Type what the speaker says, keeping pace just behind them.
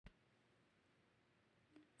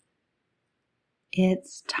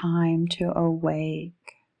It's time to awaken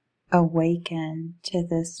to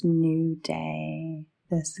this new day,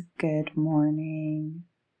 this good morning,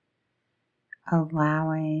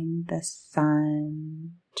 allowing the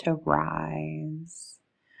sun to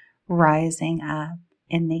rising up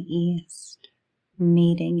in the east,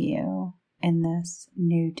 meeting you in this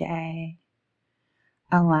new day,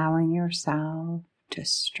 allowing yourself to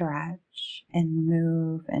stretch and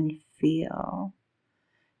move and feel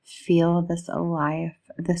this life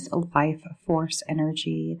force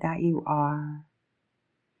energy that you are,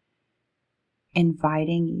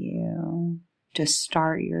 inviting you to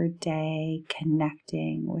start your day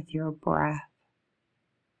connecting with your breath.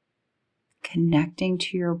 Connecting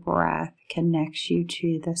to your breath connects you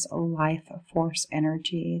to this life force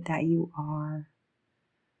energy that you are.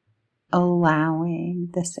 Allowing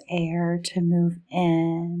this air to move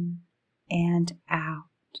in and out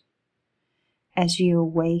as you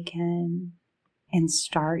awaken and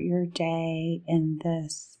start your day in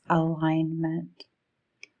this alignment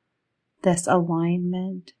to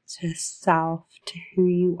self, to who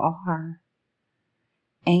you are,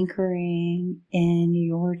 anchoring in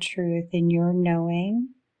your truth, in your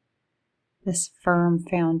knowing, this firm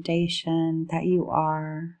foundation that you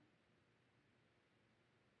are,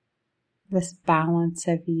 this balance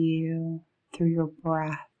of you through your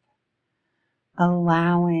breath,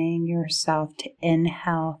 allowing yourself to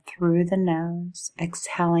inhale through the nose,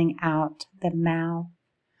 exhaling out the mouth,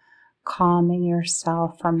 calming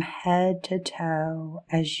yourself from head to toe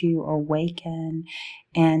as you awaken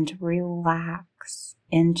and relax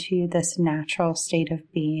into this natural state of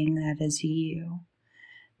being that is you,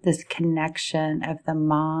 this connection of the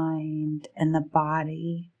mind and the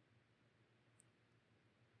body,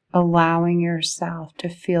 allowing yourself to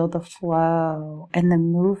feel the flow and the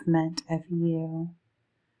movement of you,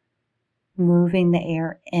 moving the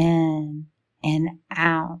air in and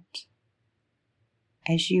out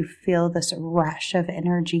as you feel this rush of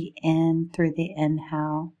energy in through the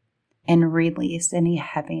inhale and release any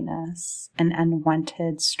heaviness and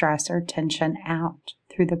unwanted stress or tension out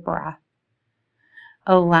through the breath,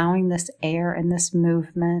 allowing this air and this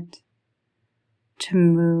movement to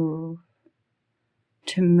move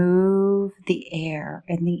the air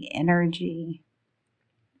and the energy,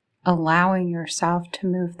 allowing yourself to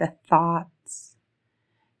move the thoughts,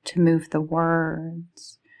 to move the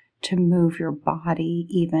words, to move your body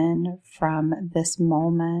even from this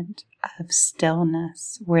moment of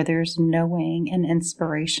stillness where there's knowing and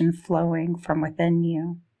inspiration flowing from within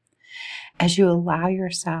you. As you allow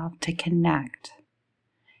yourself to connect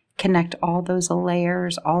all those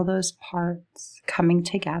layers, all those parts coming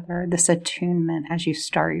together, this attunement as you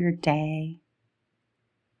start your day,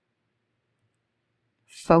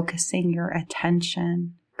 focusing your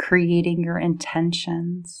attention, creating your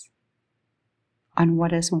intentions on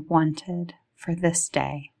what is wanted for this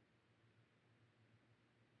day.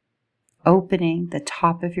 Opening the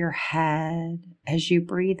top of your head as you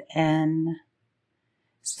breathe in,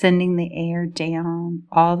 sending the air down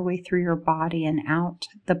all the way through your body and out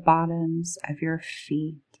the bottoms of your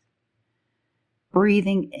feet.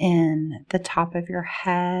 Breathing in the top of your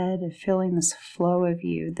head, feeling this flow of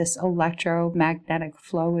you, this electromagnetic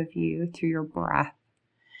flow of you through your breath.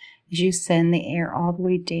 As you send the air all the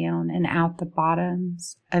way down and out the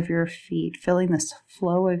bottoms of your feet, feeling this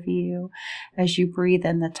flow of you as you breathe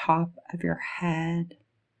in the top of your head,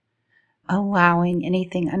 allowing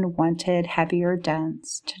anything unwanted, heavy or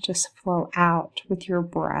dense to just flow out with your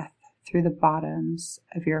breath through the bottoms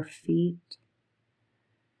of your feet.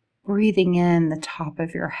 Breathing in the top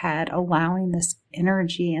of your head, allowing this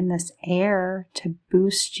energy and this air to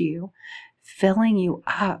boost you, filling you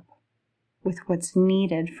up with what's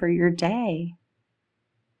needed for your day.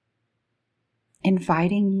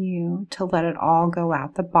 Inviting you to let it all go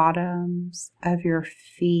out the bottoms of your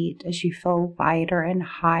feet as you feel lighter and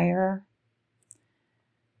higher.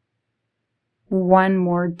 One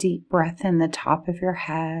more deep breath in the top of your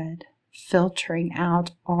head, filtering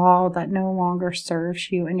out all that no longer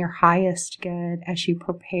serves you in your highest good as you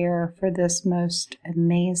prepare for this most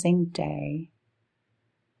amazing day.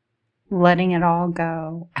 Letting it all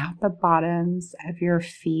go out the bottoms of your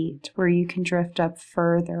feet where you can drift up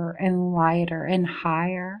further and lighter and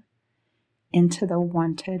higher into the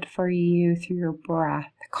wanted for you through your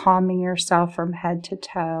breath, calming yourself from head to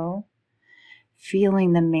toe,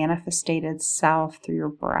 feeling the manifested self through your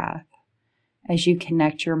breath as you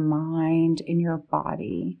connect your mind and your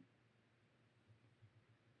body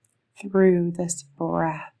through this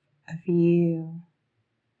breath of you.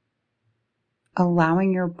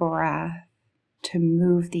 Allowing your breath to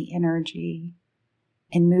move the energy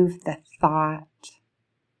and move the thought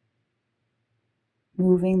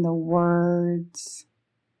moving the words,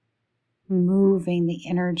 moving the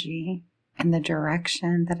energy in the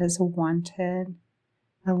direction that is wanted,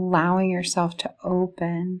 allowing yourself to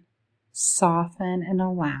open, soften, and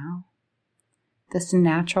allow this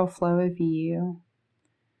natural flow of you,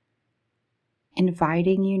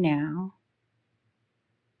 inviting you now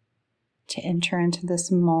to enter into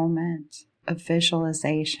this moment of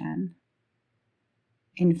visualization,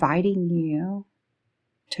 inviting you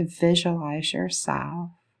to visualize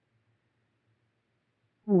yourself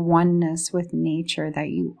oneness with nature that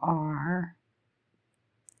you are,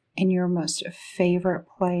 in your most favorite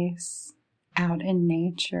place out in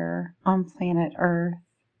nature on planet Earth,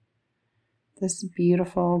 this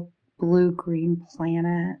beautiful blue-green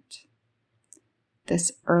planet,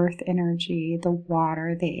 this earth energy, the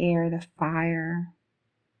water, the air, the fire,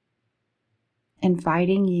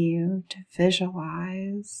 inviting you to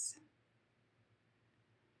visualize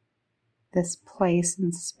this place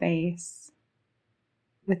and space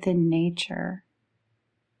within nature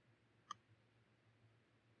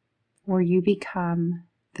where you become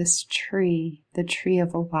this tree, the tree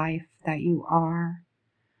of life that you are,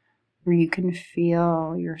 where you can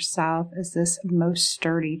feel yourself as this most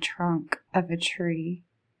sturdy trunk of a tree,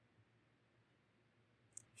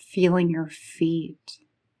 feeling your feet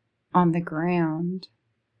on the ground,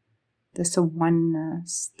 this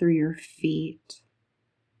oneness through your feet,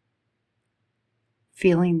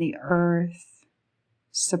 feeling the earth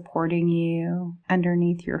supporting you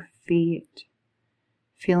underneath your feet,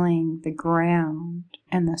 feeling the ground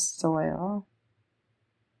and the soil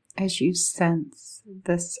as you sense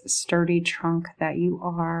this sturdy trunk that you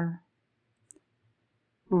are,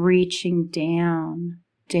 reaching down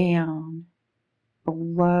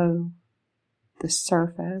below the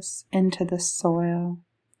surface into the soil,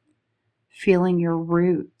 feeling your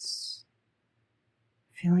roots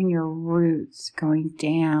going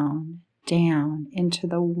down into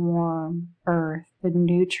the warm earth, the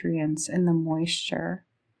nutrients and the moisture,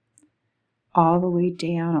 all the way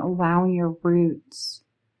down, allowing your roots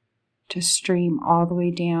to stream all the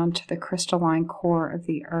way down to the crystalline core of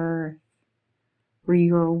the earth, where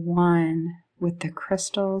you are one with the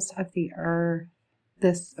crystals of the earth,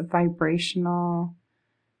 this vibrational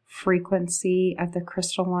frequency of the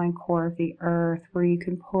crystalline core of the earth, where you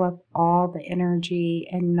can pull up all the energy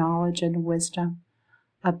and knowledge and wisdom,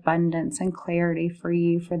 abundance and clarity for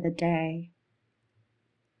you for the day.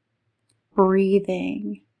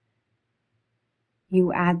 Breathing,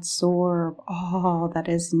 you absorb all that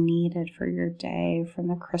is needed for your day from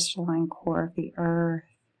the crystalline core of the earth,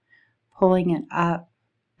 pulling it up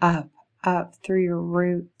through your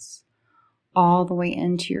roots, all the way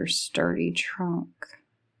into your sturdy trunk,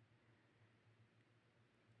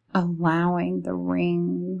 allowing the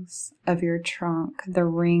rings of your trunk, the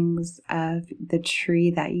rings of the tree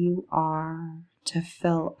that you are, to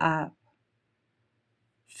fill up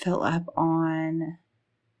on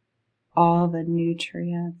all the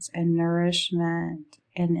nutrients and nourishment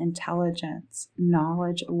and intelligence,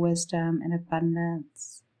 knowledge, wisdom, and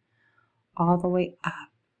abundance, all the way up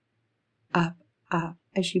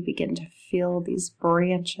as you begin to feel these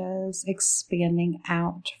branches expanding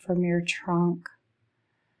out from your trunk,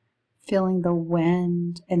 feeling the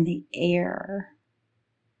wind and the air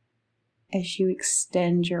as you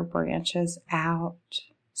extend your branches out,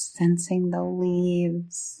 sensing the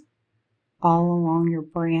leaves all along your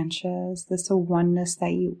branches, this oneness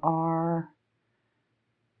that you are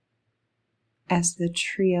as the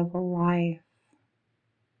tree of life,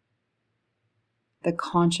 the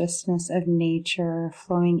consciousness of nature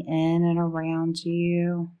flowing in and around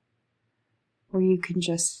you, where you can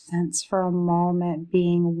just sense for a moment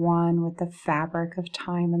being one with the fabric of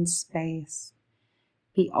time and space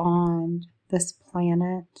beyond this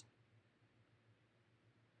planet,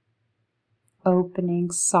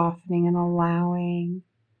 opening, softening, and allowing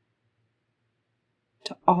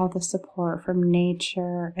to all the support from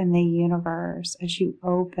nature and the universe as you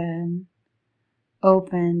open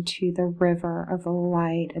to the river of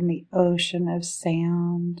light and the ocean of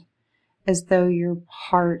sound, as though your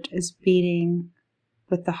heart is beating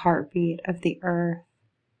with the heartbeat of the earth.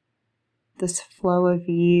 This flow of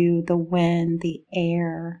you, the wind, the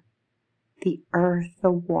air, the earth,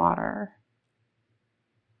 the water,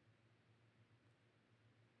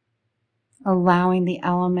 allowing the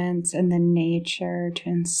elements and the nature to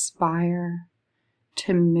inspire,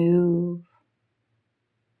 to move,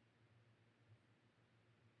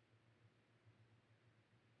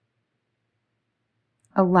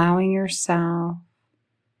 allowing yourself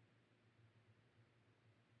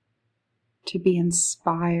to be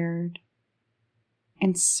inspired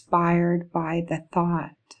by the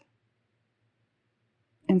thought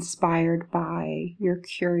inspired by your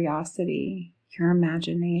curiosity, your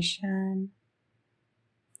imagination,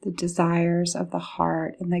 the desires of the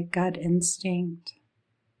heart and the gut instinct.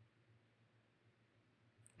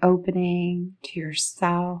 Opening to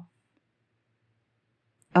yourself,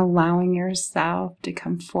 allowing yourself to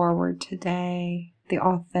come forward today, the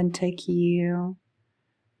authentic you,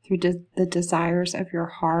 through the desires of your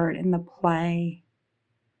heart and the play.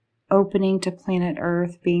 Opening to planet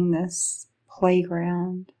Earth being this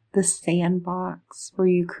playground, the sandbox where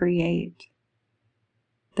you create,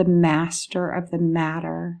 the master of the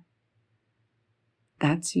matter.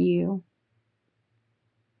 That's you.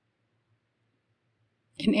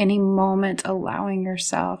 In any moment, allowing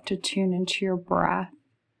yourself to tune into your breath,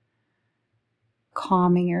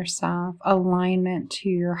 calming yourself, alignment to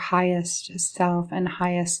your highest self and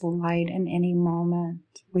highest light in any moment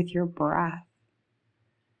with your breath.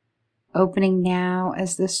 Opening now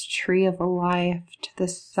as this tree of life to the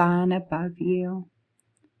sun above you.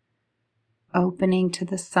 Opening to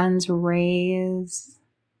the sun's rays.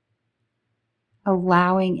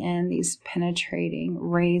 Allowing in these penetrating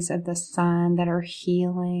rays of the sun that are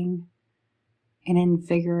healing and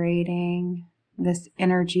invigorating, this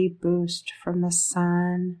energy boost from the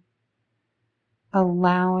sun.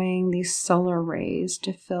 Allowing these solar rays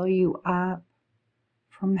to fill you up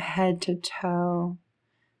from head to toe.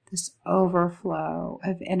 This overflow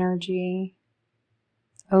of energy,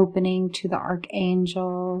 opening to the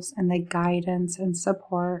archangels and the guidance and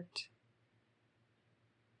support,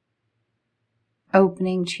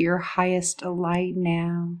 opening to your highest light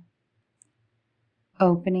now,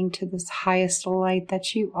 opening to this highest light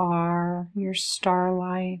that you are, your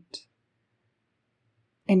starlight,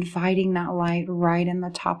 inviting that light right in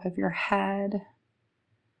the top of your head,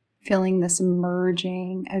 feeling this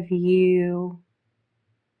merging of you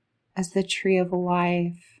as the tree of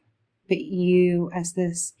life, but you as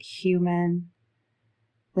this human,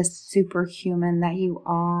 this superhuman that you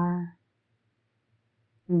are.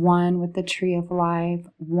 One with the tree of life,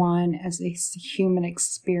 one as a human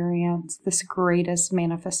experience, this greatest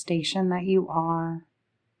manifestation that you are.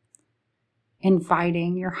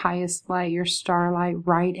 Inviting your highest light, your starlight,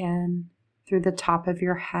 right in through the top of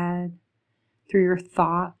your head, through your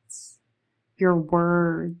thoughts, your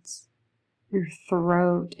words, your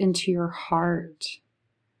throat, into your heart,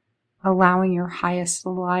 allowing your highest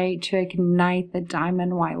light to ignite the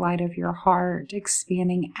diamond white light of your heart,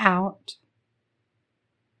 expanding out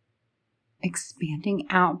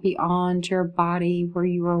beyond your body where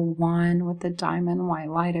you are one with the diamond white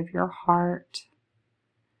light of your heart,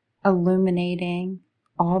 illuminating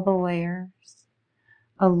all the layers,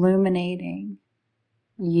 illuminating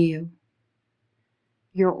you,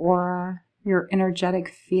 your aura, your energetic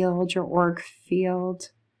field, your auric field,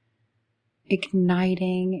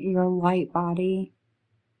 igniting your light body,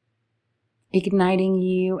 igniting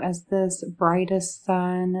you as this brightest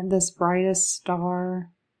sun, this brightest star,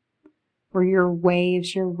 where your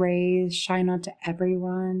waves, your rays shine onto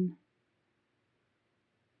everyone.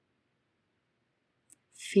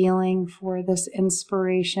 Feeling for this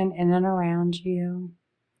inspiration in and around you.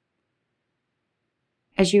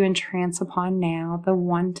 As you entrance upon now the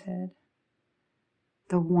wanted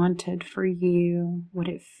for you, what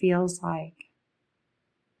it feels like,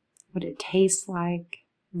 what it tastes like,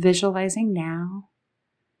 visualizing now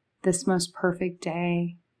this most perfect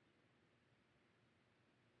day,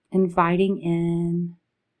 inviting in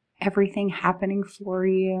everything happening for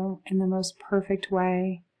you in the most perfect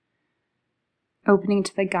way, opening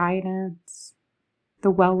to the guidance,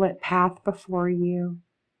 the well-lit path before you.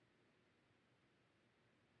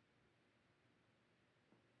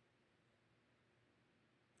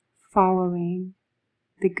 Following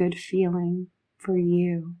the good feeling for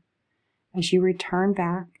you as you return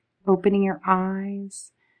back, opening your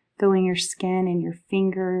eyes, feeling your skin and your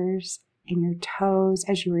fingers and your toes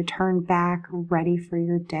as you return back ready for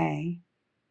your day.